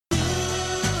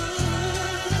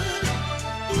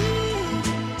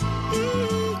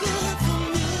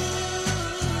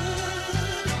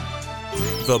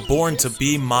the Born to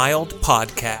Be Mild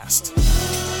podcast.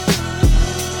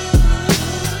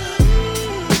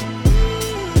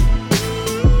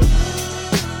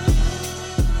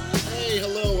 Hey,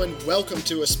 hello, and welcome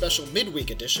to a special midweek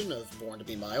edition of Born to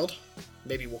Be Mild.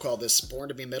 Maybe we'll call this Born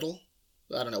to Be Middle.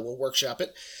 I don't know, we'll workshop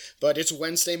it. But it's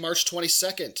Wednesday, March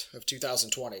 22nd of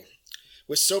 2020.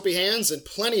 With soapy hands and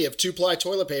plenty of two-ply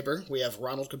toilet paper, we have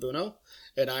Ronald Cabuno,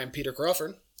 and I'm Peter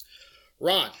Crawford.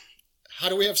 Ron, how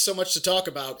do we have so much to talk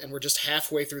about and we're just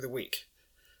halfway through the week?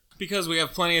 Because we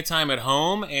have plenty of time at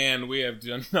home and we have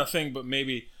done nothing but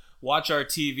maybe watch our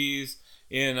TVs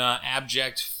in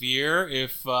abject fear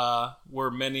if we're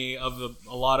a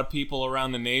lot of people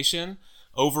around the nation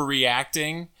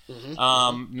overreacting,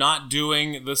 not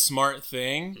doing the smart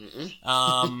thing,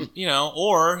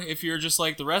 or if you're just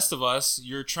like the rest of us,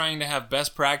 you're trying to have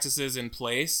best practices in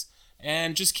place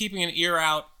and just keeping an ear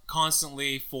out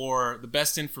constantly for the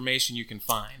best information you can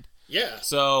find. Yeah.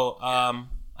 So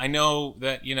I know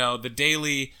that, the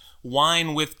daily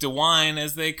wine with DeWine,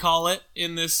 as they call it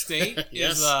in this state,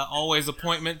 yes. is always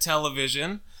appointment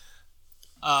television.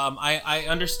 I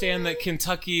understand that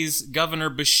Kentucky's Governor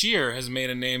Beshear has made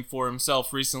a name for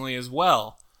himself recently as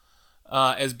well,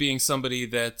 as being somebody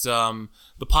that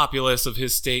the populace of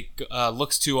his state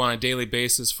looks to on a daily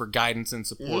basis for guidance and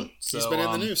support. So, he's been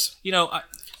in the news.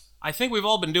 I think we've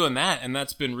all been doing that, and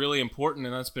that's been really important,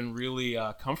 and that's been really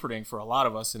comforting for a lot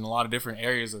of us in a lot of different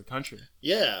areas of the country.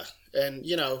 Yeah, and,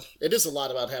 it is a lot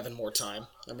about having more time.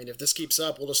 I mean, if this keeps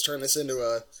up, we'll just turn this into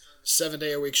a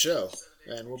 7-day-a-week show,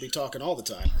 and we'll be talking all the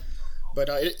time.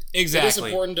 But exactly. It is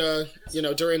important,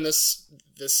 during this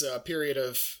period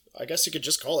of, I guess you could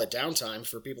just call it downtime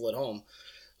for people at home.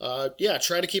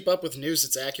 Try to keep up with news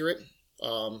that's accurate.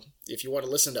 If you want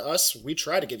to listen to us, we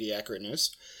try to give you accurate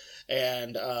news.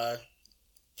 And,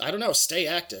 stay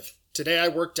active. Today I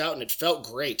worked out and it felt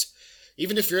great.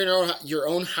 Even if you're in your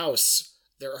own house,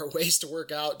 there are ways to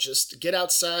work out. Just get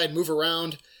outside, move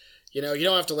around. You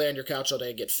don't have to lay on your couch all day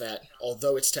and get fat,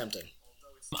 although it's tempting.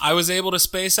 I was able to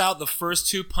space out the first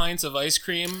 2 pints of ice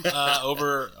cream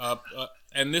over,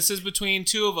 and this is between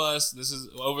two of us. This is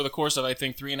over the course of, I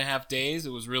think, 3.5 days.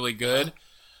 It was really good.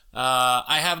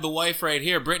 I have the wife right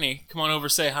here, Brittany. Come on over,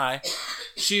 say hi.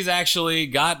 She's actually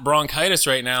got bronchitis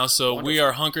right now, so Wonderful. We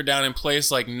are hunkered down in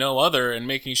place like no other and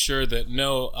making sure that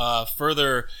no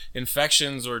further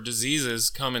infections or diseases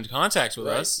come into contact with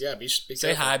us. Yeah, be say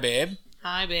careful. Hi, babe.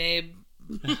 Hi, babe.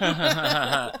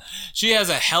 She has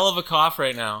a hell of a cough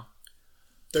right now.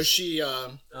 Does she,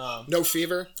 no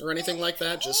fever or anything like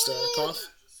that? Just cough?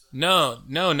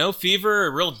 No fever,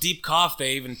 a real deep cough.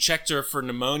 They even checked her for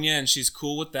pneumonia, and she's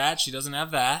cool with that. She doesn't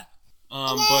have that.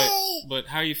 But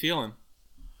how are you feeling?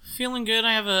 Feeling good.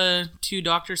 I have a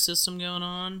 2-doctor system going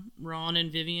on, Ron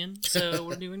and Vivian, so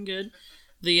we're doing good.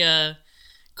 The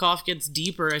cough gets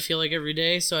deeper, I feel like, every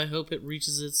day, so I hope it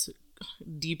reaches its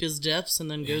deepest depths and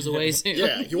then goes away soon.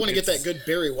 Yeah, you want to get that good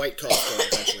Barry White cough going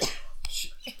eventually.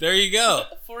 There you go.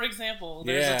 For example,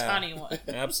 there's a tiny one.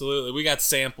 Absolutely. We got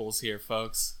samples here,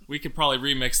 folks. We could probably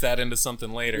remix that into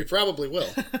something later. We probably will.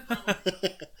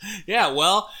 Yeah,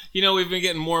 well, we've been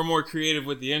getting more and more creative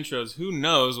with the intros. Who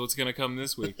knows what's going to come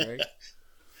this week, right?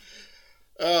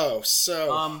 Oh,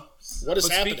 so what is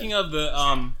happening? Speaking of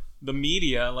the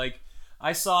media,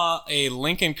 I saw a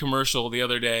Lincoln commercial the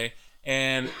other day,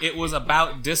 and it was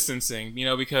about distancing,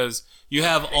 because you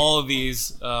have all of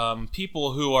these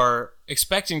people who are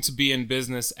expecting to be in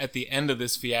business at the end of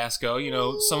this fiasco.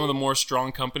 Some of the more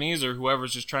strong companies or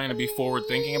whoever's just trying to be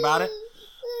forward-thinking about it,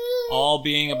 all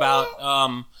being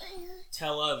about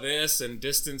tele this and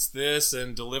distance this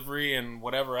and delivery and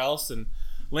whatever else. And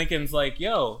Lincoln's like,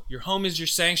 yo, your home is your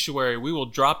sanctuary. We will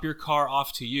drop your car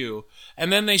off to you.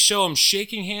 And then they show him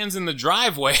shaking hands in the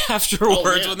driveway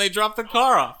afterwards when they drop the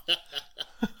car off.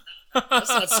 That's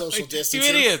not social distancing. You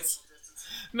idiots.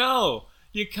 No,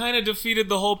 you kind of defeated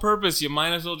the whole purpose. You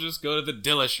might as well just go to the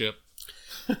dealership.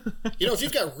 If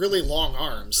you've got really long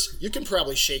arms, you can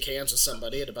probably shake hands with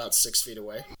somebody at about 6 feet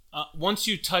away. Once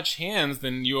you touch hands,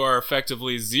 then you are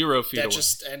effectively 0 feet away. That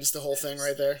just ends the whole thing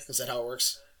right there? Is that how it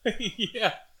works?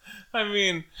 Yeah. I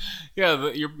mean,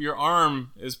 your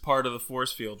arm is part of the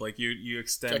force field. Like, you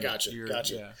extend I got you.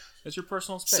 Yeah. It's your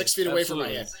personal space. 6 feet away from my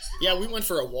head. Yeah, we went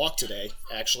for a walk today,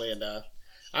 actually, and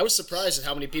I was surprised at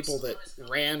how many people that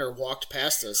ran or walked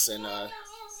past us, and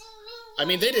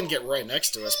they didn't get right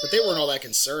next to us, but they weren't all that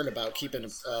concerned about keeping,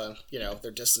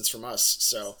 their distance from us,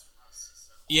 so.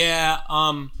 Yeah,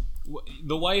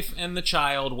 the wife and the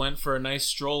child went for a nice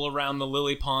stroll around the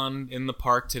lily pond in the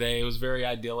park today. It was very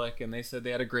idyllic, and they said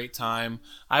they had a great time.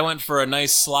 I went for a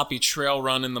nice sloppy trail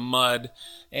run in the mud,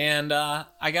 and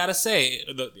I gotta say,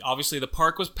 obviously the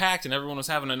park was packed and everyone was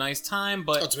having a nice time,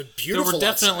 but it's been there beautiful were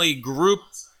definitely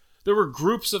groups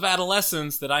of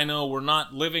adolescents that I know were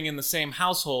not living in the same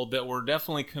household that were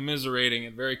definitely commiserating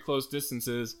at very close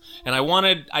distances, and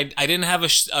I didn't have a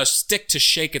stick to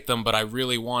shake at them, but I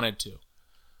really wanted to.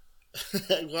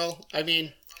 Well, I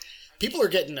mean, people are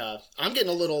getting, I'm getting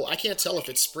a little, I can't tell if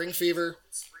it's spring fever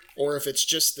or if it's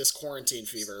just this quarantine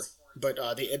fever, but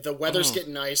the weather's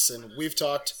getting nice, and we've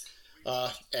talked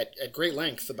at great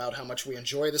length about how much we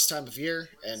enjoy this time of year,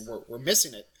 and we're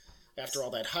missing it after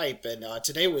all that hype, and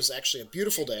today was actually a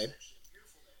beautiful day,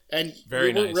 and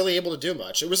we weren't really able to do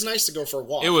much. It was nice to go for a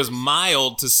walk. It was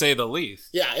mild, to say the least.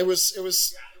 Yeah, it was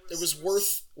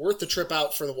worth the trip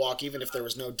out for the walk, even if there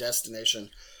was no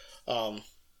destination.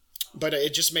 But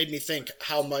it just made me think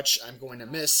how much I'm going to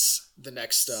miss the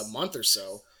next month or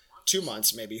so, 2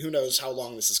 months maybe. Who knows how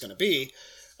long this is going to be?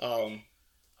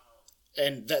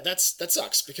 And that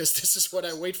sucks, because this is what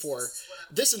I wait for.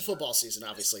 This and football season,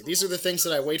 obviously. These are the things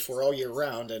that I wait for all year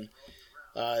round. And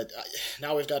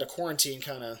now we've got a quarantine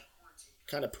kind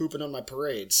of pooping on my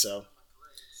parade. So.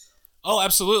 Oh,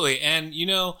 absolutely. And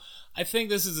I think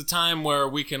this is a time where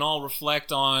we can all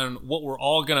reflect on what we're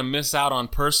all going to miss out on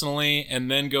personally, and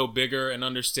then go bigger and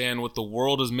understand what the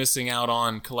world is missing out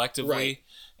on collectively. Right.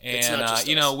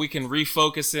 And we can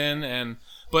refocus in and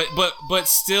but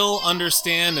still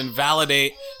understand and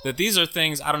validate that these are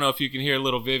things. I don't know if you can hear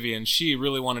little Vivian. She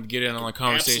really wanted to get in on the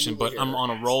conversation, but I'm on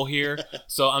a roll here,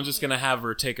 so I'm just going to have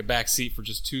her take a back seat for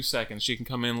just 2 seconds. She can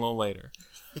come in a little later.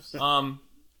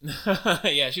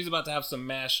 Yeah, she's about to have some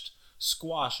mashed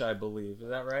squash, I believe. Is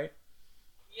that right?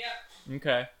 Yeah.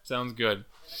 Okay, sounds good.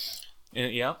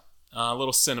 And, yeah, a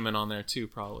little cinnamon on there too,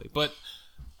 probably. But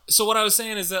so what I was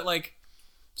saying is that,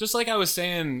 just like I was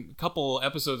saying a couple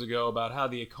episodes ago about how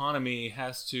the economy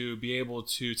has to be able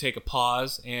to take a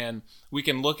pause, and we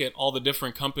can look at all the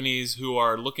different companies who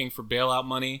are looking for bailout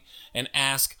money and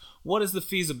ask, what is the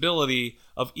feasibility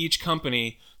of each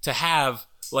company to have,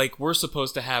 we're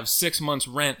supposed to have 6 months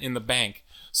rent in the bank,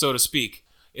 so to speak.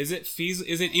 Is it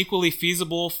equally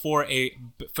feasible for a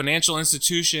financial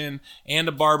institution and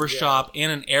a barbershop and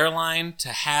an airline to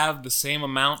have the same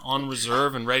amount on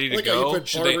reserve and ready to go?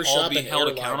 Should they all be held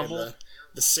accountable?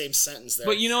 The same sentence there.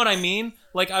 But you know what I mean?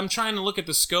 I'm trying to look at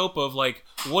the scope of,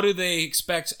 what do they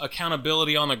expect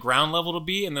accountability on the ground level to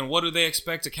be, and then what do they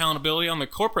expect accountability on the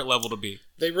corporate level to be?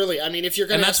 They really, if you're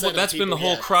going to ask that, that's been the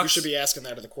whole crux. You should be asking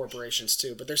that of the corporations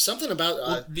too. But there's something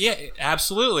about yeah,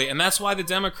 absolutely, and that's why the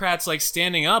Democrats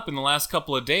standing up in the last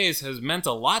couple of days has meant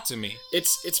a lot to me.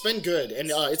 It's been good,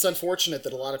 and it's unfortunate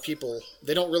that a lot of people,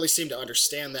 they don't really seem to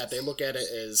understand that. They look at it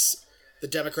as the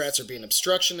Democrats are being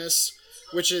obstructionists,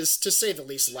 which is, to say the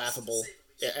least, laughable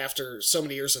after so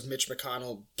many years of Mitch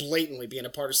McConnell blatantly being a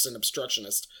partisan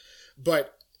obstructionist.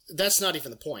 But that's not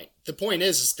even the point. The point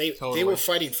is they were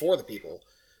fighting for the people.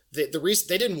 The reason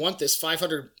they didn't want this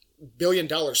 $500 billion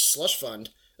slush fund,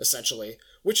 essentially,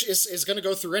 which is going to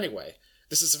go through anyway.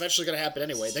 This is eventually going to happen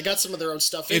anyway. They got some of their own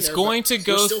stuff in there. It's going to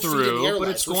go through, but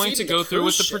it's going to go through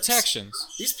with the protections.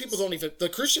 These people don't even... The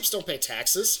cruise ships don't pay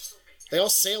taxes. They all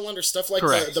sail under stuff like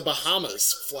the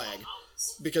Bahamas flag,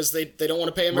 because they don't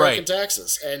want to pay American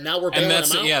taxes. And now we're bailing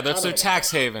them out. Yeah, that's their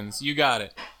tax havens. You got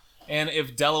it. And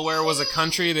if Delaware was a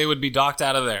country, they would be docked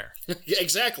out of there. Yeah,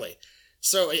 exactly.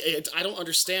 So I don't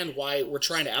understand why we're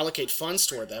trying to allocate funds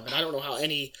toward them, and I don't know how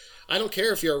I don't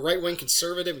care if you're a right-wing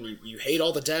conservative and you hate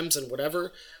all the Dems and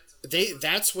whatever.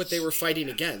 That's what they were fighting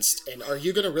against. And are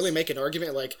you going to really make an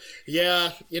argument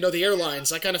the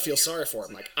airlines, I kind of feel sorry for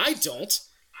them. I don't.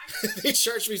 They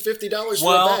charged me $50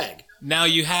 for a bag. Now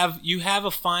you have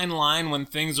a fine line when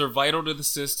things are vital to the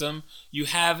system. You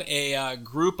have a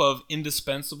group of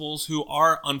indispensables who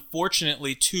are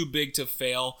unfortunately too big to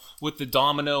fail with the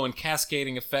domino and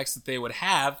cascading effects that they would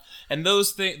have, and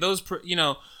those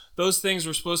things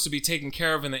were supposed to be taken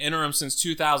care of in the interim since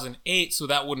 2008, so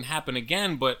that wouldn't happen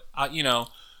again. But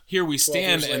here we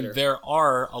stand, and there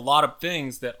are a lot of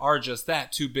things that are just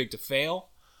that, too big to fail.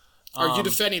 Are you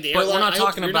defending the airline? We're not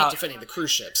talking about. You're not defending the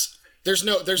cruise ships. There's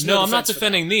no. No, I'm not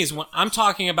defending these. I'm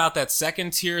talking about that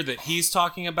second tier that he's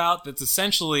talking about. That's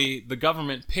essentially the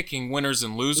government picking winners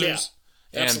and losers.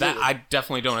 Yeah, and that I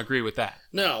definitely don't agree with that.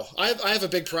 No, I have a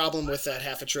big problem with that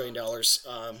 $500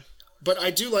 billion. But I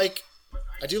do like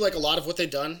a lot of what they've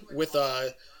done with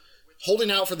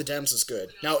holding out for the Dems is good.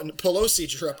 Now Pelosi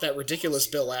drew up that ridiculous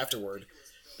bill afterward.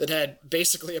 that had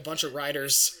basically a bunch of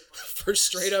riders for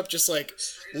straight up just like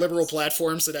liberal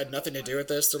platforms that had nothing to do with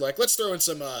this. They're like, let's throw in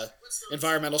some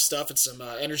environmental stuff and some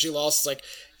energy laws. It's like,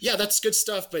 yeah, that's good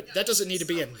stuff, but that doesn't need to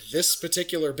be in this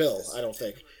particular bill, I don't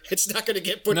think. It's not going to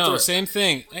get put through. No, same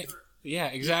thing. Yeah,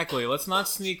 exactly. Let's not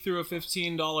sneak through a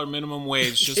 $15 minimum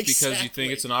wage just because you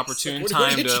think it's an opportune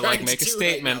time to like make a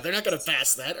statement. Right, they're not going to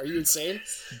pass that. Are you insane?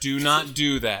 Do not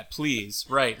do that, please.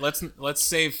 Right. Let's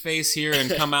save face here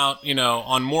and come out,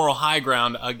 on moral high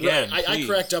ground again. Right. I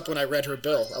cracked up when I read her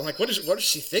bill. I'm like, what is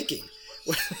she thinking?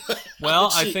 Well,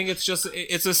 I think it's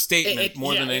a statement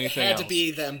more than anything else. It had to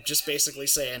be them just basically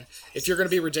saying, if you're going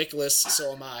to be ridiculous,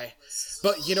 so am I.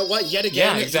 But you know what? Yet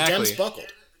again, the Dems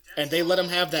buckled. And they let them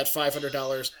have that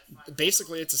 $500.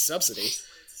 Basically, it's a subsidy.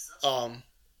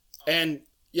 And,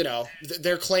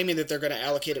 they're claiming that they're going to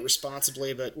allocate it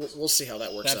responsibly, but we'll see how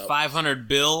that works out. That $500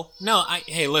 bill? No,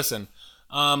 hey, listen.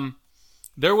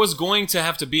 There was going to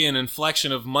have to be an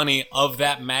inflection of money of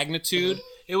that magnitude. Mm-hmm.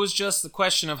 It was just the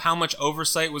question of how much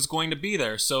oversight was going to be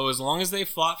there. So as long as they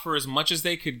fought for as much as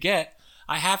they could get,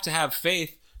 I have to have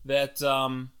faith that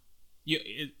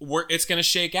it's going to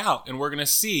shake out, and we're going to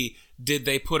see, did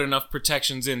they put enough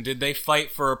protections in? Did they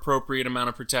fight for appropriate amount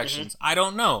of protections? Mm-hmm. I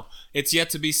don't know. It's yet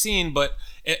to be seen, but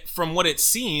from what it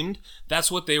seemed,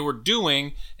 that's what they were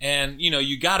doing, and,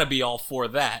 you got to be all for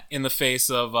that in the face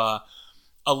of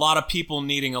a lot of people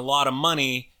needing a lot of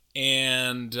money,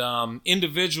 and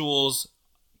individuals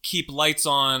keep lights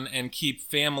on and keep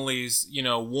families,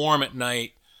 warm at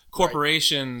night.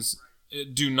 Corporations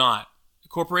do not.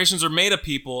 Corporations are made of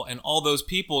people, and all those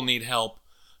people need help.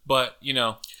 But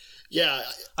yeah,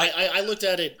 I looked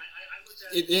at it.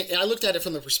 I looked at it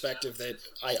from the perspective that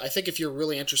I think if you're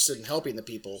really interested in helping the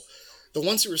people, the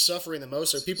ones who are suffering the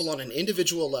most are people on an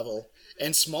individual level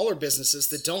and smaller businesses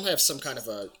that don't have some kind of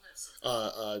a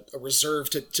reserve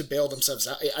to bail themselves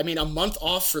out. I mean, a month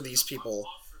off for these people,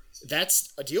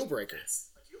 that's a deal breaker.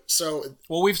 So,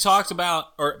 well, we've talked about,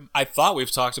 or I thought we've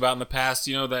talked about in the past,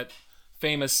 that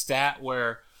famous stat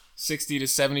where 60 to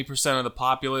 70% of the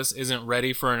populace isn't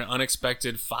ready for an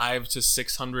unexpected $500 to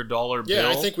 $600 bill. Yeah,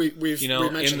 I think we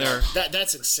mentioned that.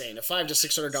 That's insane. A $500 to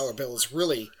 $600 bill is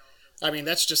really,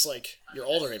 that's just like your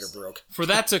alternator broke. For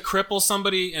that to cripple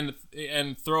somebody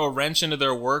and throw a wrench into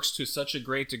their works to such a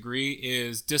great degree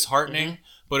is disheartening, mm-hmm.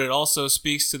 but it also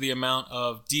speaks to the amount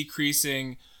of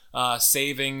decreasing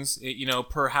savings,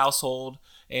 per household,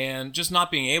 and just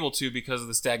not being able to because of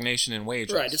the stagnation in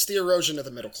wages. Right, it's the erosion of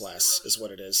the middle class is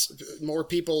what it is. More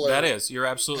people you're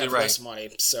absolutely have right. less money.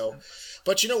 So,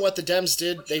 but you know what the Dems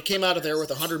did? They came out of there with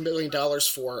 $100 million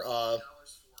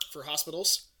for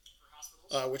hospitals,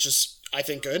 which is, I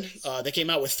think, good. They came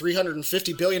out with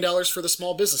 $350 billion for the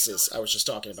small businesses I was just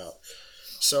talking about.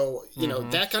 So,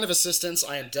 that kind of assistance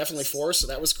I am definitely for, so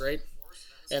that was great.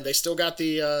 And they still got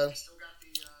the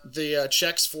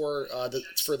checks for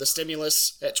the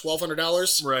stimulus at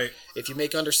 $1,200. Right. If you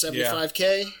make under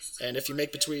 $75K, and if you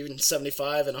make between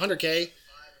 $75 and $100K,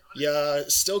 you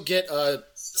still get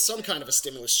some kind of a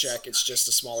stimulus check. It's just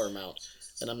a smaller amount,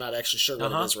 and I'm not actually sure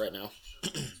what it is right now.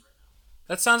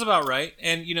 That sounds about right.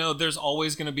 And there's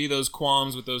always going to be those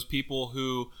qualms with those people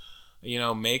who,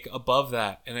 make above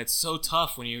that, and it's so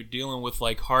tough when you're dealing with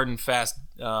like hard and fast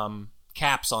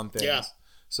caps on things. Yeah.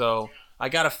 So I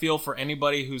got a feel for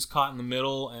anybody who's caught in the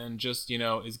middle and just,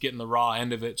 is getting the raw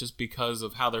end of it just because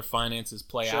of how their finances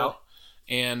play out.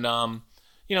 And,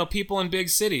 people in big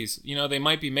cities, they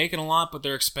might be making a lot, but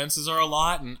their expenses are a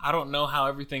lot. And I don't know how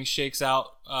everything shakes out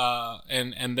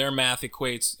and their math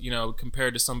equates,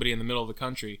 compared to somebody in the middle of the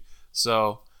country.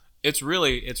 So it's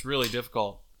really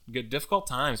difficult. Difficult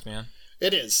times, man.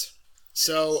 It is.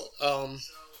 So,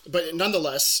 but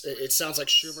nonetheless, it sounds like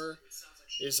Schumer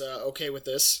is okay with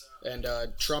this. And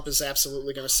Trump is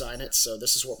absolutely going to sign it, so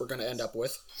this is what we're going to end up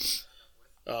with.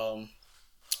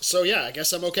 So yeah, I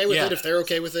guess I'm okay with it if they're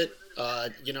okay with it.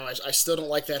 I still don't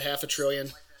like that $500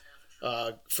 billion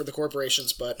for the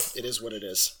corporations, but it is what it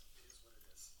is.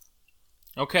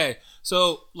 Okay,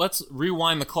 so let's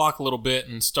rewind the clock a little bit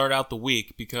and start out the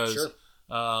week because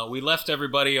we left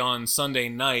everybody on Sunday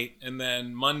night, and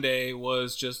then Monday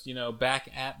was just, back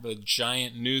at the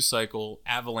giant news cycle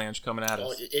avalanche coming at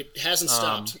us. It hasn't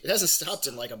stopped. It hasn't stopped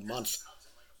in like a month.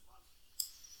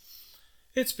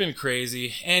 It's been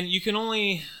crazy, and you can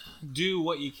only do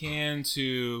what you can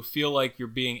to feel like you're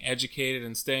being educated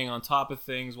and staying on top of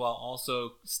things while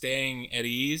also staying at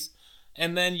ease.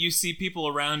 And then you see people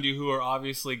around you who are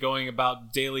obviously going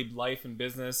about daily life and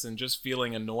business and just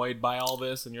feeling annoyed by all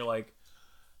this, and you're like,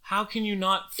 how can you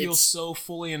not feel so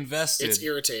fully invested? It's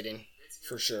irritating,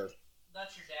 for sure.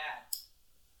 That's your dad.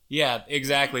 Yeah,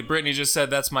 exactly. Brittany just said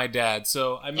that's my dad.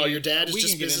 So I mean, Oh, your dad is we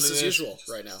just can get business into as this. usual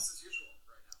right now.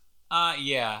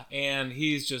 Yeah, and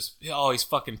he's he's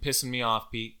fucking pissing me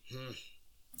off, Pete.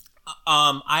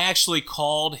 I actually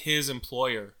called his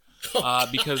employer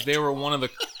because they were one of the.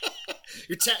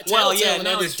 You're Well, yeah, tattling on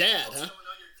now your he's- dad, huh?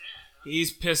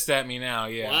 He's pissed at me now.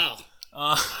 Yeah.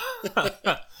 Wow.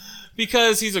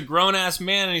 Because he's a grown-ass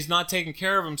man and he's not taking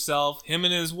care of himself. Him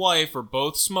and his wife are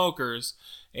both smokers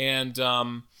and,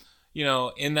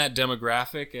 in that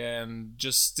demographic and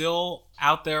just still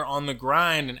out there on the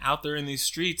grind and out there in these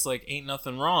streets like ain't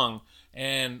nothing wrong.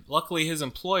 And luckily his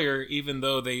employer, even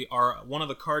though they are one of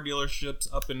the car dealerships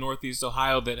up in Northeast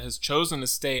Ohio that has chosen to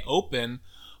stay open,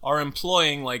 are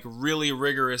employing like really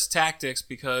rigorous tactics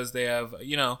because they have,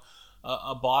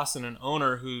 a boss and an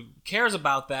owner who cares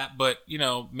about that, but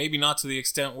maybe not to the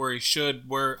extent where he should,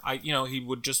 where he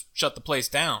would just shut the place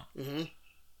down. Mm-hmm.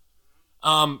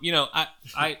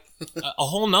 A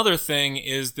whole nother thing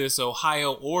is this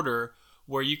Ohio order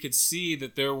where you could see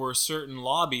that there were certain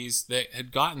lobbies that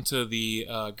had gotten to the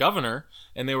governor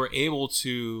and they were able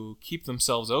to keep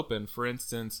themselves open. For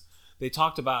instance, they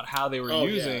talked about how they were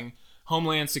using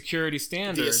Homeland Security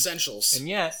standards. The essentials.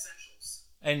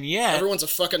 And yet, everyone's a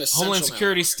fucking essential Homeland now.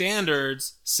 Security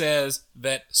standards says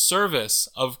that service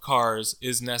of cars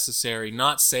is necessary,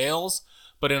 not sales.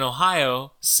 But in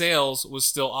Ohio, sales was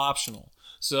still optional.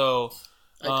 So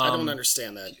I don't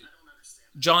understand that.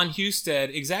 John Husted,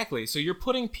 exactly. So you're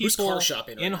putting people car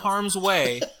shopping right in now? harm's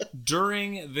way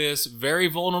during this very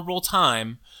vulnerable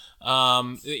time,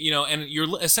 and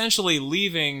you're essentially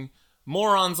leaving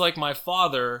morons like my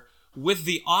father with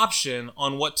the option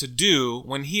on what to do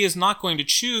when he is not going to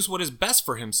choose what is best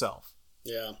for himself.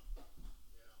 Yeah.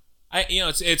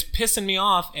 It's pissing me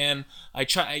off, and I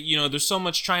try. There's so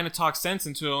much trying to talk sense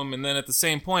into him, and then at the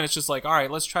same point, it's just like, all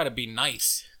right, let's try to be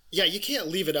nice. Yeah, you can't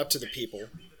leave it up to the people.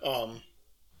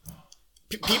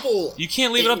 People. You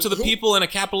can't leave it up to the people in a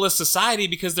capitalist society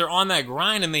because they're on that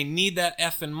grind and they need that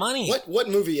effing money. What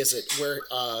movie is it where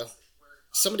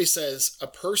somebody says a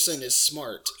person is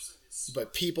smart,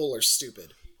 but people are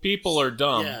stupid? People are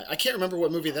dumb. Yeah, I can't remember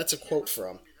what movie that's a quote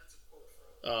from.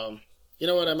 You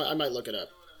know what? I might look it up.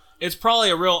 It's probably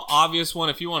a real obvious one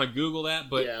if you want to Google that,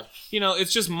 but Yeah.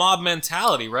 It's just mob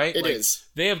mentality, right? It is.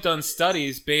 They have done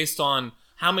studies based on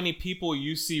how many people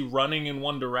you see running in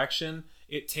one direction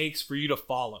it takes for you to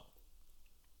follow.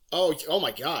 Oh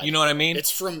my God. You know what I mean? It's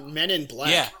from Men in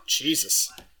Black. Yeah.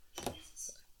 Jesus.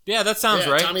 Yeah, that sounds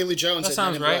right. Tommy Lee Jones That in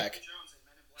sounds Men in right.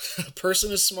 Black. A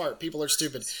person is smart, people are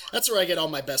stupid. That's where I get all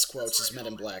my best quotes is Men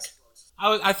in Black.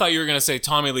 I thought you were going to say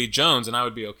Tommy Lee Jones, and I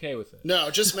would be okay with it.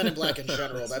 No, just Men in Black in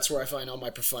general. That's where I find all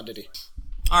my profundity.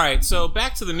 All right, so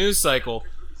back to the news cycle.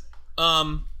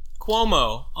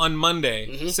 Cuomo on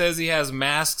Monday says he has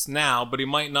masks now, but he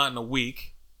might not in a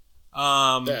week.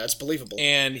 Yeah, it's believable.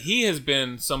 And he has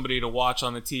been somebody to watch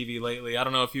on the TV lately. I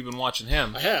don't know if you've been watching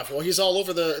him. I have. Well, he's all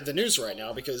over the news right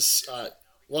now because,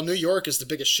 New York is the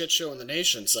biggest shit show in the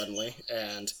nation suddenly,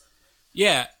 and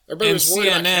Yeah, everybody and was worried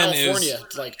about CNN California.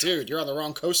 is Like, dude, you're on the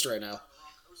wrong coast right now.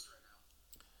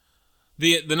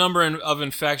 the number of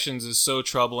infections is so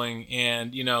troubling,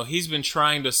 and he's been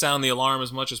trying to sound the alarm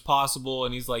as much as possible,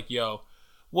 and he's like, "Yo,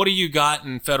 what do you got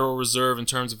in Federal Reserve in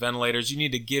terms of ventilators? You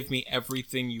need to give me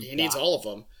everything you got." He needs all of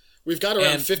them. We've got around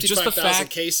And just the 55,000 fact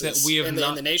cases that we have in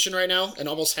not- the nation right now, and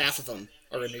almost half of them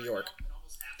are in New York.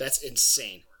 That's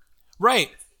insane.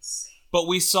 Right. But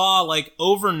we saw, like,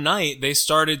 overnight, they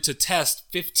started to test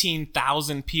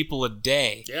 15,000 people a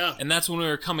day. Yeah. And that's when we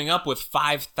were coming up with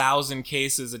 5,000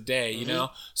 cases a day, you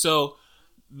know? So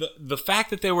the fact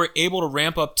that they were able to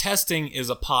ramp up testing is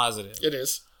a positive. It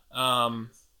is.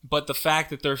 But the fact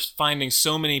that they're finding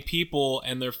so many people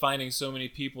and they're finding so many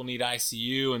people need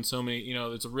ICU and so many,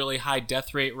 there's a really high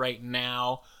death rate right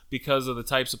now because of the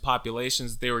types of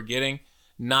populations that they were getting,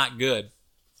 not good.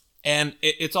 And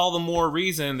it's all the more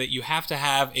reason that you have to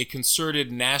have a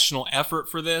concerted national effort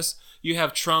for this. You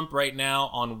have Trump right now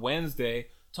on Wednesday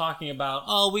talking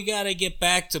about, we got to get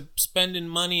back to spending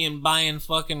money and buying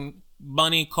fucking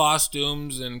bunny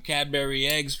costumes and Cadbury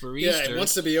eggs for Yeah, Easter. it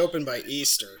wants to be open by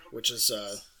Easter, which is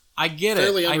I get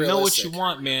fairly it. I know what unrealistic. you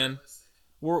want, man.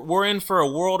 We're in for a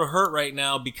world of hurt right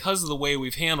now because of the way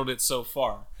we've handled it so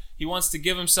far. He wants to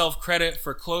give himself credit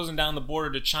for closing down the border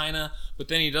to China, but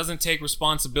then he doesn't take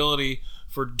responsibility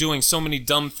for doing so many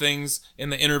dumb things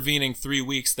in the intervening 3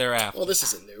 weeks thereafter. well, this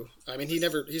isn't new. I mean,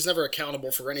 he's never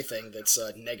accountable for anything that's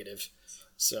negative.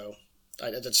 So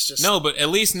that's just No, but at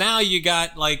least now you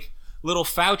got, like, little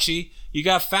Fauci. You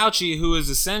got Fauci, who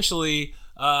is essentially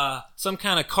some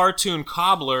kind of cartoon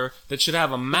cobbler that should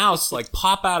have a mouse like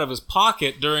pop out of his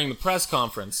pocket during the press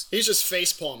conference. He's just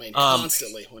face palming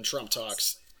constantly when Trump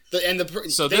talks.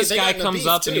 So this guy comes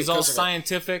up and he's all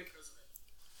scientific.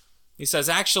 He says,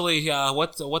 actually,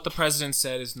 what the president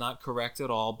said is not correct at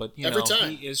all, but he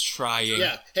is trying.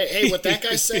 Yeah. Hey, what that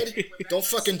guy said, don't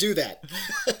fucking do that.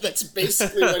 That's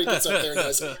basically what he gets up there and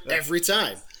does every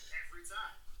time.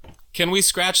 Can we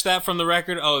scratch that from the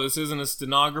record? Oh, this isn't a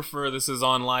stenographer. This is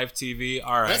on live TV.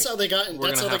 All right. That's how they got in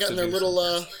their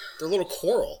little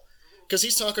quarrel. Because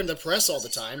he's talking to the press all the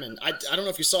time, and I don't know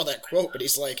if you saw that quote, but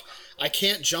he's like, I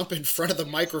can't jump in front of the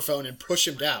microphone and push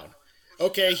him down.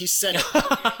 Okay, he said it.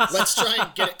 Let's try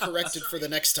and get it corrected for the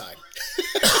next time.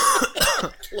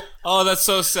 Oh, that's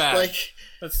so sad.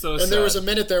 That's so sad. And there was a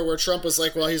minute there where Trump was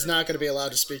like, well, he's not going to be allowed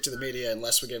to speak to the media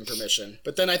unless we give him permission.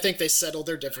 But then I think they settled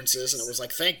their differences, and it was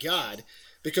like, thank God,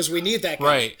 because we need that guy.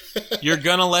 Right. You're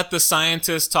going to let the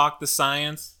scientists talk the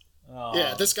science? Oh,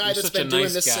 yeah, this guy that's been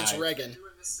doing this since Reagan,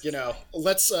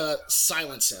 let's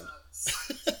silence him.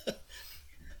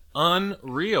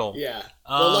 Unreal. Yeah.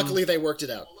 Well, luckily they worked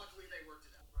it out.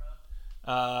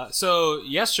 So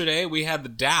yesterday we had the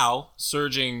Dow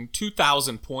surging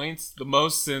 2,000 points, the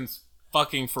most since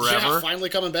fucking forever. Yeah, finally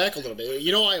coming back a little bit.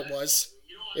 You know why it was?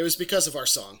 It was because of our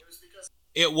song.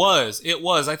 It was.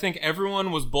 I think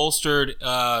everyone was bolstered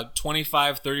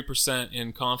 25-30%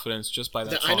 in confidence just by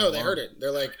that song. I know, they heard it.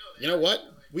 They're like, you know what?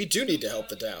 We do need to help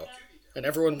the Dow. And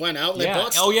everyone went out and they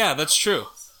bought stuff. Oh yeah, that's true.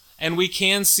 And we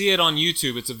can see it on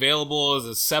YouTube. It's available as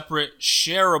a separate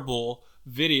shareable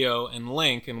video and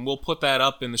link, and we'll put that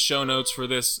up in the show notes for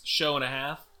this show and a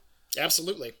half.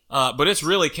 Absolutely. But it's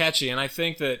really catchy, and I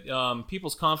think that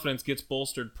people's confidence gets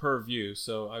bolstered per view,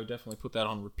 so I would definitely put that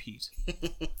on repeat.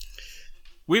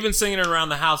 We've been singing it around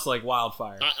the house like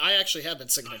wildfire. I actually have been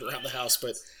singing it around the house,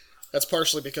 but that's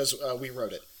partially because we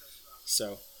wrote it.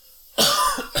 So.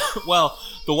 Well,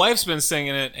 the wife's been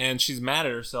singing it, and she's mad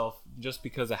at herself just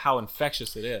because of how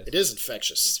infectious it is. It is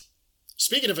infectious.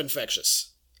 Speaking of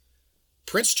infectious,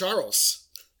 Prince Charles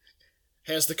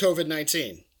has the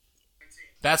COVID-19.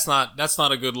 That's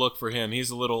not a good look for him. He's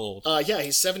a little old. Yeah,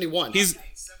 he's 71. He's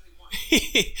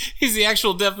the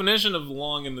actual definition of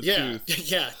long in the tooth.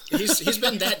 Yeah, he's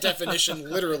been that definition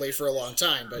literally for a long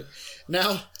time, but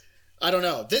now I don't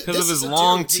know. Because of his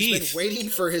long teeth. He's been waiting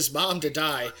for his mom to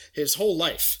die his whole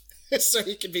life so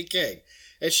he can be king.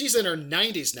 And she's in her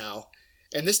 90s now,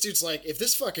 and this dude's like, if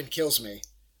this fucking kills me,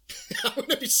 I'm going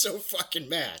to be so fucking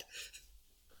mad.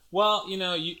 Well,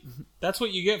 that's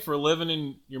what you get for living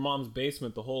in your mom's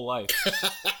basement the whole life.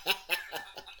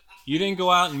 You didn't go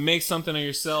out and make something of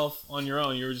yourself on your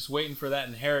own. You were just waiting for that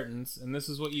inheritance, and this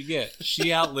is what you get.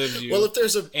 She outlived you. Well, if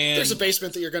there's a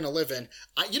basement that you're going to live in,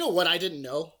 you know what I didn't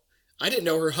know? I didn't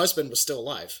know her husband was still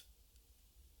alive.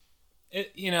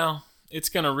 It's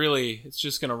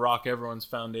just going to rock everyone's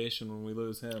foundation when we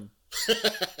lose him.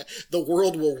 The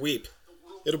world will weep.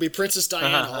 It'll be Princess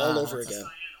Diana all over again.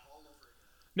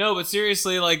 No, but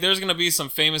seriously, there's going to be some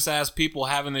famous-ass people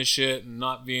having this shit and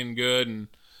not being good, and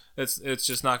it's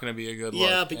just not going to be a good look.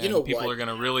 Yeah, but people are going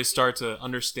to really start to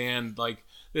understand,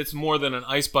 it's more than an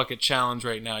ice bucket challenge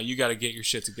right now. You got to get your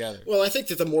shit together. Well, I think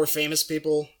that the more famous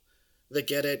people that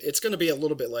get it, it's going to be a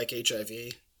little bit like HIV.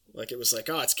 It was like,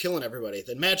 it's killing everybody.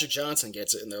 Then Magic Johnson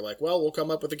gets it, and they're like, well, we'll come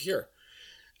up with a cure.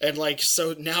 And,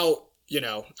 so now,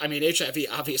 HIV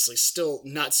obviously still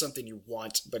not something you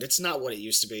want, but it's not what it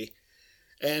used to be.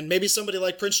 And maybe somebody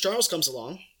like Prince Charles comes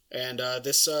along, and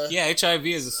this... HIV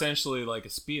is essentially like a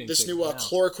speeding this ticket new now.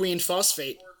 chloroquine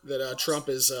phosphate that Trump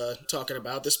is talking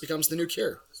about, this becomes the new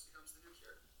cure.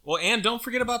 Well, and don't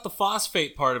forget about the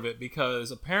phosphate part of it,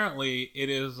 because apparently it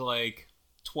is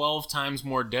 12 times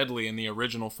more deadly in the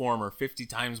original form, or 50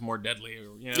 times more deadly.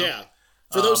 Yeah.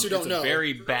 For those who don't know, it's a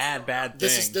very bad thing.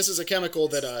 This is a chemical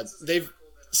that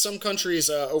some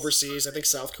countries overseas, I think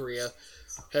South Korea,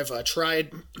 have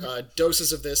tried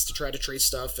doses of this to try to treat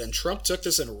stuff, and Trump took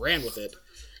this and ran with it.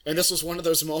 And this was one of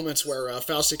those moments where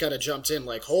Fauci kind of jumped in,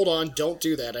 hold on, don't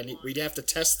do that. We'd have to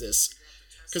test this.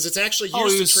 Because it's actually used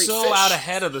to treat fish. Oh, he was so out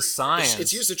ahead of the science.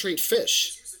 It's used to treat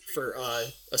fish for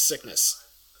a sickness.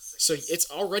 So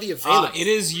it's already available. It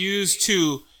is used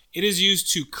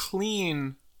to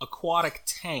clean aquatic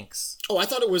tanks. Oh, I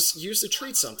thought it was used to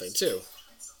treat something, too.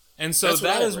 And so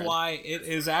that is why it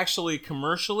is actually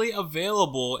commercially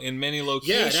available in many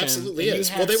locations. Yeah, it absolutely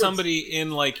is. You had somebody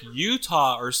in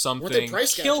Utah or something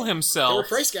kill himself. They were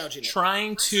price gouging it.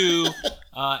 Trying to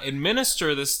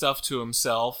administer this stuff to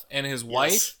himself and his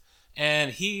wife,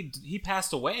 and he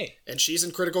passed away. And she's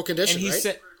in critical condition,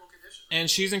 right?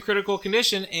 And she's in critical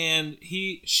condition, and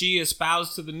she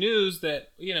espoused to the news that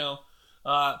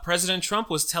President Trump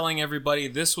was telling everybody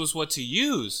this was what to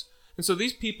use. And so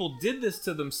these people did this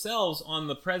to themselves on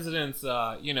the president's,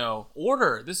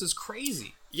 order. This is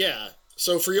crazy. Yeah.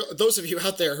 So for those of you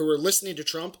out there who are listening to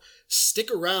Trump, stick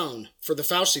around for the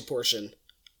Fauci portion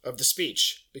of the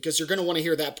speech, because you're going to want to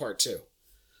hear that part too.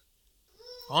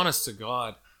 Honest to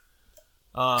God.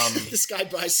 This guy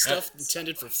buys stuff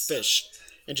intended for fish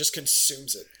and just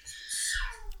consumes it.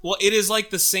 Well, it is like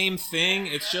the same thing.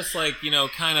 It's just like,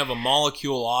 kind of a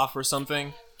molecule off or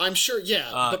something. I'm sure,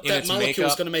 yeah. But that molecule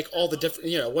is going to make all the difference.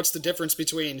 What's the difference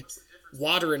between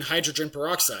water and hydrogen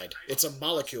peroxide? It's a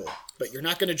molecule, but you're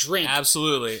not going to drink.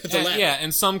 Absolutely.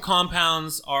 And some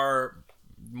compounds are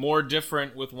more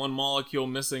different with one molecule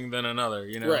missing than another,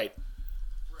 Right.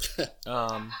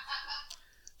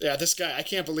 Yeah, this guy, I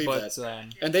can't believe that.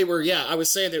 And they were, I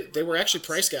was saying that they were actually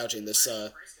price gouging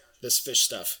this fish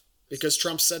stuff because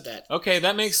Trump said that. Okay,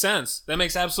 that makes sense. That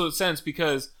makes absolute sense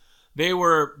because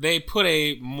they put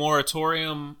a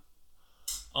moratorium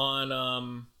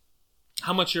on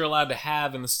how much you're allowed to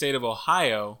have in the state of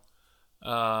Ohio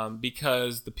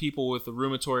because the people with the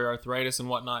rheumatoid arthritis and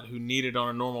whatnot who need it on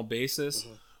a normal basis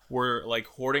were like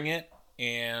hoarding it.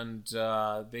 And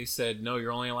they said, no,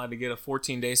 you're only allowed to get a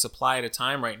 14-day supply at a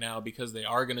time right now because they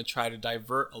are going to try to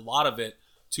divert a lot of it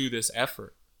to this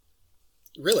effort.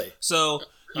 Really? So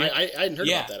I hadn't heard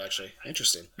about that, actually.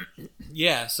 Interesting.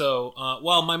 Yeah, so,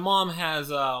 my mom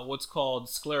has what's called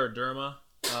scleroderma.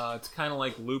 It's kind of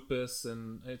like lupus,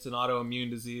 and it's an autoimmune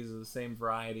disease of the same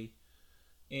variety.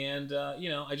 And,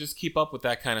 I just keep up with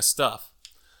that kind of stuff.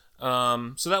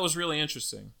 So that was really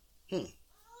interesting.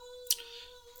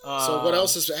 So what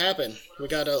else has happened? We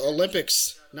got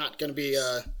Olympics not going to be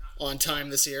on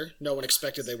time this year. No one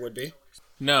expected they would be.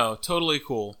 No, totally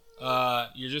cool.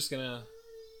 You're just going to,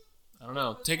 I don't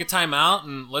know, take a time out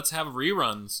and let's have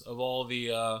reruns of all the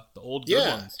old good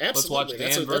ones. Absolutely. Let's watch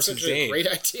Dan versus Dave. A great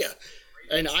idea.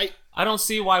 And I don't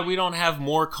see why we don't have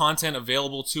more content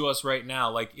available to us right now.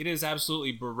 Like, it is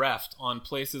absolutely bereft on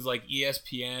places like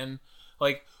ESPN.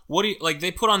 Like,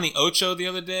 they put on the Ocho the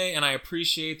other day, and I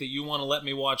appreciate that you want to let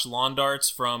me watch lawn darts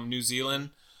from New Zealand,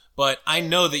 but I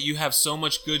know that you have so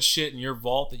much good shit in your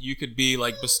vault that you could be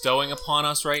like bestowing upon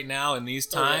us right now in these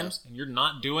times, and you're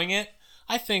not doing it.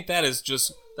 I think that's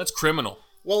criminal.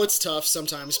 Well, it's tough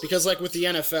sometimes because like with the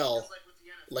NFL,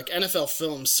 like NFL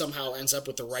Films somehow ends up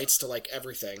with the rights to like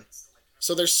everything.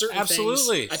 So there's certain things.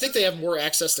 I think they have more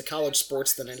access to college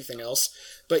sports than anything else.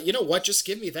 But you know what? Just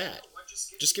give me that.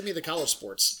 Just give me the college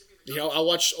sports. I'll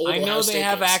watch old Ohio State games. They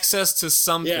have access to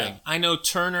something. Yeah. I know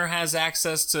Turner has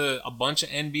access to a bunch of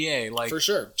NBA. Like, for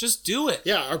sure. Just do it.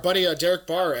 Yeah, our buddy Derek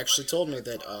Barr actually told me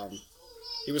that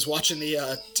he was watching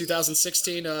the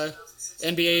 2016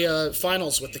 NBA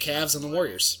Finals with the Cavs and the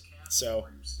Warriors. So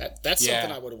that's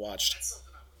something I would have watched.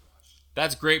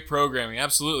 That's great programming.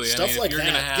 Absolutely. Stuff like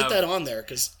that. Get that on there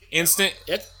because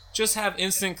just have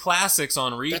instant classics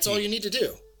on repeat. That's all you need to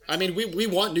do. I mean, we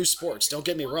want new sports, don't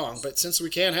get me wrong, but since we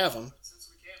can't have them,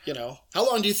 how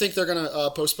long do you think they're going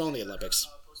to postpone the Olympics?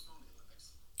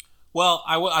 Well,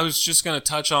 I was just going to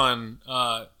touch on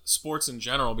sports in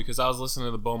general because I was listening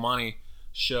to the Bomani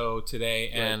show today,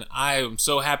 and I am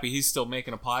so happy he's still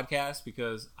making a podcast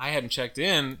because I hadn't checked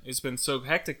in. It's been so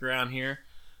hectic around here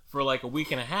for like a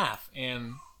week and a half,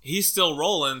 and he's still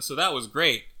rolling, so that was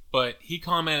great. But he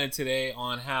commented today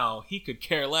on how he could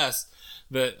care less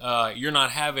that you're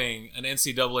not having an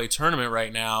NCAA tournament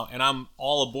right now, and I'm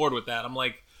all aboard with that. I'm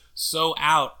like so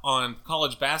out on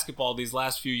college basketball these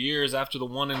last few years after the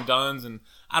one and dones, and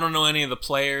I don't know any of the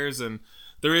players, and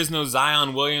there is no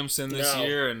Zion Williamson this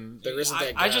year, and there isn't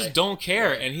that guy. I just don't care.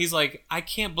 Right. And he's like, I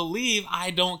can't believe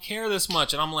I don't care this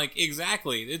much, and I'm like,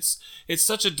 exactly. It's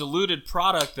such a diluted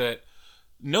product that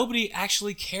nobody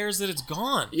actually cares that it's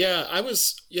gone. Yeah, I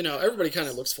was, everybody kind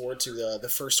of looks forward to the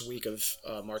first week of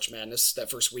March Madness, that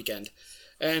first weekend.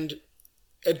 And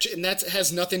that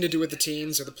has nothing to do with the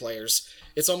teams or the players.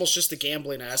 It's almost just the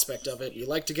gambling aspect of it. You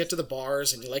like to get to the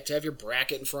bars and you like to have your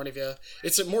bracket in front of you.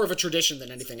 It's more of a tradition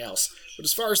than anything else. But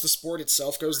as far as the sport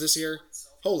itself goes this year,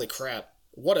 holy crap.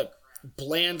 What a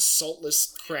bland,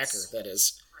 saltless cracker that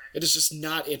is. It is just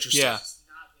not interesting. Yeah.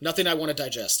 Nothing I want to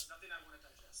digest.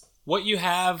 What you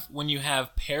have when you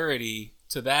have parity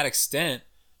to that extent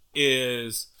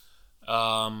is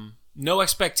no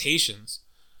expectations.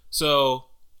 So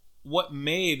what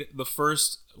made the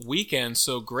first weekend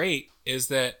so great is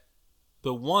that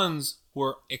the ones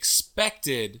were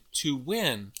expected to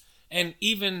win. And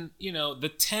even,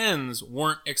 the 10s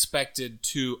weren't expected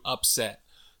to upset.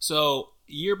 So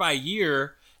year by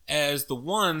year, as the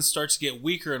ones start to get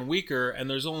weaker and weaker, and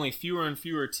there's only fewer and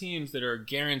fewer teams that are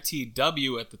guaranteed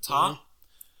W at the top,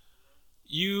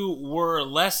 you were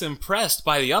less impressed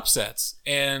by the upsets,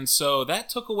 and so that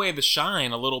took away the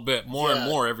shine a little bit more and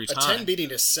more every time. A 10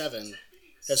 beating a 7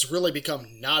 has really become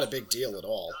not a big deal at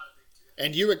all.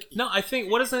 And no, I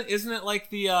think isn't it like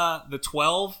the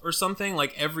 12 or something?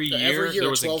 Like every year there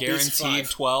was a guaranteed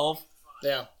 12.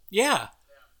 Yeah. Yeah.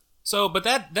 So, but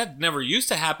that never used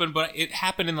to happen, but it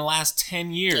happened in the last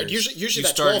 10 years. Yeah, usually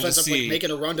that 12 ends up like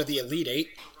making a run to the Elite 8.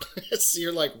 So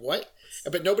you're like, what?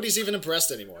 But nobody's even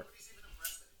impressed anymore.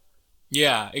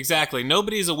 Yeah, exactly.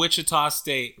 Nobody's a Wichita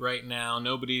State right now.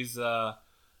 Nobody's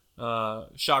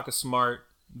Shaka Smart,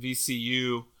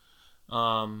 VCU,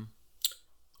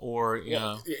 or you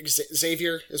know,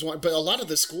 Xavier is one. But a lot of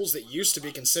the schools that used to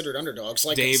be considered underdogs,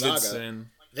 like Davidson.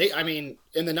 Gonzaga,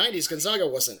 in the 90s, Gonzaga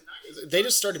wasn't. They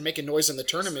just started making noise in the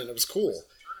tournament. It was cool.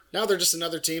 Now they're just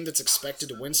another team that's expected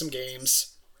to win some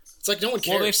games. It's like no one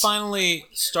cares. Well, they finally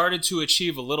started to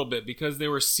achieve a little bit because they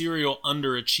were serial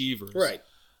underachievers. Right.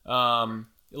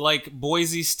 Like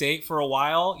Boise State for a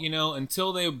while,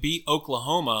 until they beat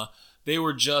Oklahoma, they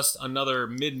were just another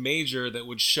mid-major that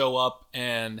would show up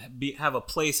and have a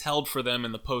place held for them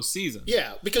in the postseason.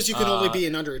 Yeah, because you can only be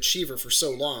an underachiever for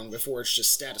so long before it's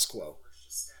just status quo.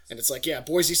 And it's like,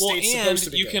 Boise State's supposed to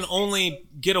be you good. can only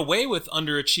get away with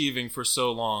underachieving for so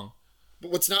long.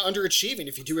 But what's not underachieving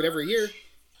if you do it every year?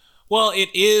 Well, it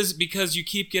is because you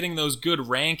keep getting those good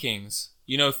rankings,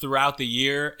 throughout the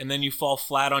year, and then you fall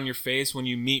flat on your face when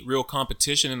you meet real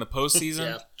competition in the postseason.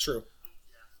 Yeah, true.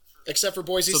 Except for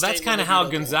Boise State. So that's kind of how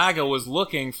Gonzaga was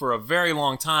looking for a very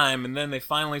long time, and then they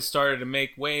finally started to make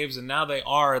waves, and now they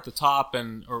are at the top,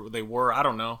 or they were, I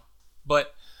don't know.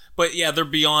 But yeah, they're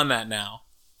beyond that now.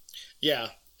 Yeah,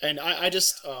 and I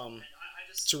just,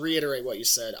 to reiterate what you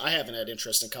said, I haven't had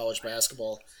interest in college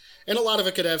basketball. And a lot of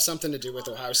it could have something to do with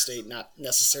Ohio State not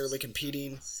necessarily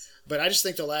competing. But I just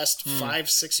think the last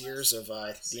 5-6 years of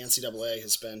the NCAA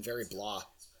has been very blah.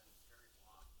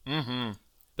 Mm-hmm.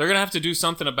 They're going to have to do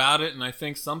something about it, and I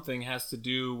think something has to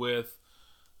do with,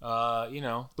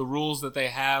 the rules that they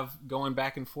have going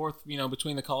back and forth,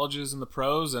 between the colleges and the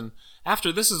pros. And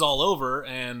after this is all over,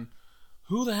 and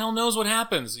who the hell knows what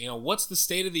happens? What's the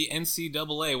state of the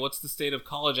NCAA? What's the state of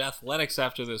college athletics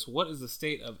after this? What is the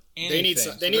state of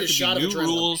anything? They need a shot of adrenaline.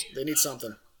 Rules. They need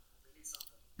something.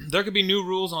 There could be new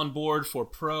rules on board for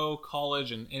pro,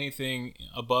 college, and anything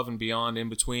above and beyond, in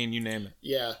between, you name it.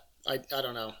 Yeah, I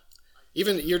don't know.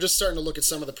 Even you're just starting to look at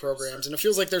some of the programs, and it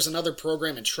feels like there's another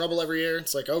program in trouble every year.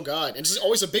 It's like, oh God. And it's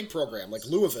always a big program, like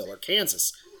Louisville or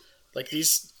Kansas. Like,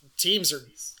 these teams are...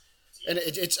 And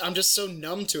I'm just so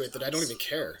numb to it that I don't even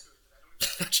care.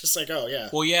 Just like, oh, yeah.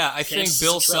 Well, yeah, I think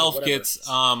Bill Self whatever. gets...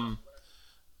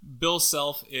 Bill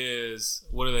Self is...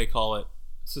 What do they call it?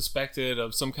 Suspected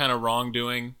of some kind of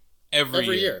wrongdoing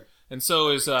every year. And so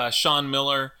is Sean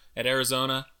Miller at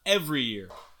Arizona every year.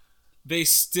 They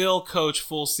still coach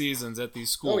full seasons at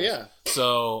these schools. Oh, yeah.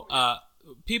 So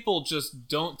people just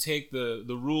don't take the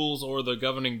rules or the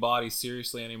governing body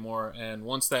seriously anymore. And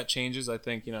once that changes, I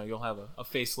think you'll have a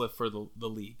facelift for the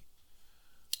league.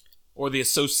 Or the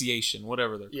association,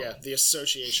 whatever they're called. Yeah, the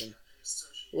association.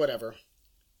 Whatever.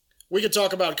 We could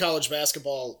talk about college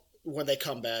basketball when they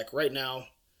come back. Right now,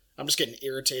 I'm just getting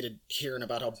irritated hearing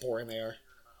about how boring they are.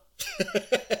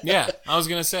 Yeah, I was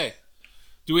going to say.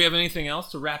 Do we have anything else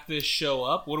to wrap this show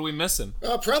up? What are we missing?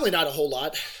 Probably not a whole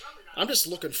lot. I'm just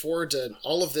looking forward to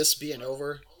all of this being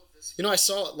over. I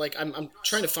saw, I'm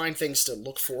trying to find things to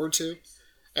look forward to.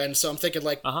 And so I'm thinking,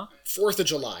 4th of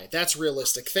July. That's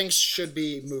realistic. Things should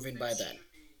be moving by then.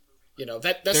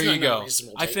 That's there not you go.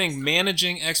 unreasonable. I think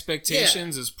managing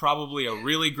expectations is probably a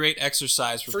really great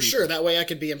exercise for people. Sure. That way I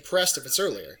could be impressed if it's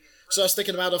earlier. So I was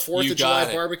thinking about a 4th of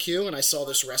July barbecue, and I saw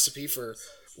this recipe for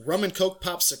rum and Coke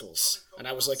popsicles. And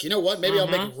I was like, you know what? Maybe I'll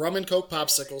make rum and Coke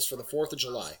popsicles for the 4th of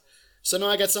July. So now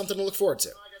I got something to look forward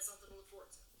to.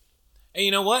 And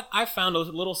you know what? I found a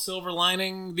little silver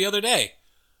lining the other day.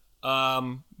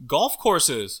 Golf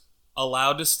courses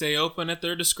allowed to stay open at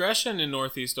their discretion in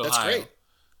Northeast Ohio. That's great.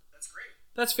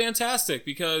 That's fantastic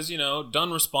because,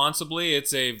 done responsibly,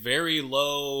 it's a very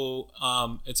low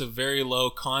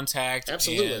contact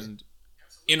and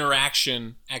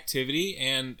interaction activity,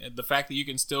 and the fact that you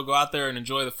can still go out there and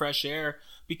enjoy the fresh air,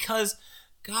 because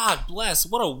God bless,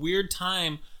 what a weird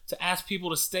time to ask people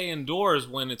to stay indoors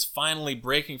when it's finally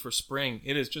breaking for spring.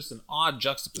 It is just an odd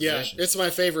juxtaposition. Yeah, it's my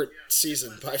favorite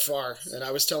season by far. And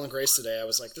I was telling Grace today, I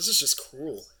was like, this is just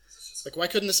cruel. Like, why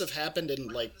couldn't this have happened in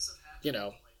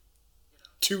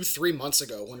 2-3 months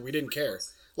ago when we didn't care?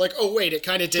 Like, oh wait, it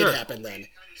kind of did happen then.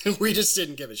 We just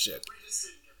didn't give a shit.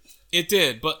 It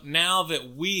did, but now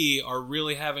that we are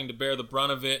really having to bear the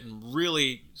brunt of it and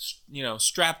really,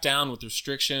 strapped down with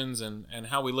restrictions and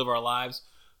how we live our lives,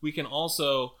 we can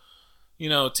also,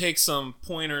 take some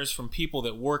pointers from people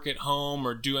that work at home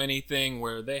or do anything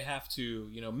where they have to,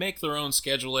 make their own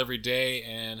schedule every day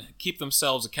and keep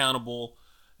themselves accountable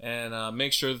and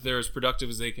make sure that they're as productive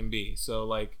as they can be. So,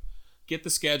 like, get the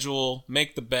schedule,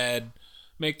 make the bed,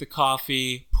 make the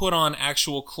coffee, put on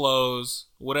actual clothes,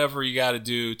 whatever you got to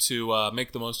do to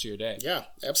make the most of your day. Yeah,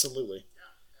 absolutely.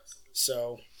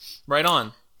 So, right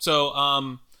on.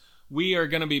 So, we are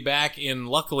going to be back in,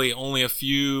 luckily, only a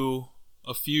few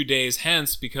days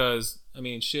hence because,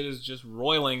 shit is just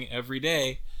roiling every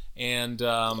day. And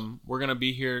we're going to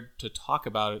be here to talk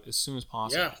about it as soon as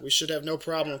possible. Yeah, we should have no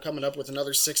problem coming up with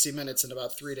another 60 minutes in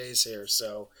about 3 days here.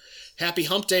 So, happy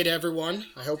hump day to everyone.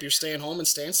 I hope you're staying home and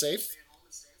staying safe.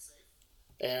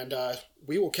 And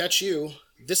we will catch you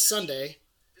this Sunday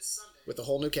with a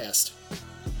whole new cast.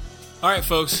 All right,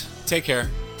 folks. Take care.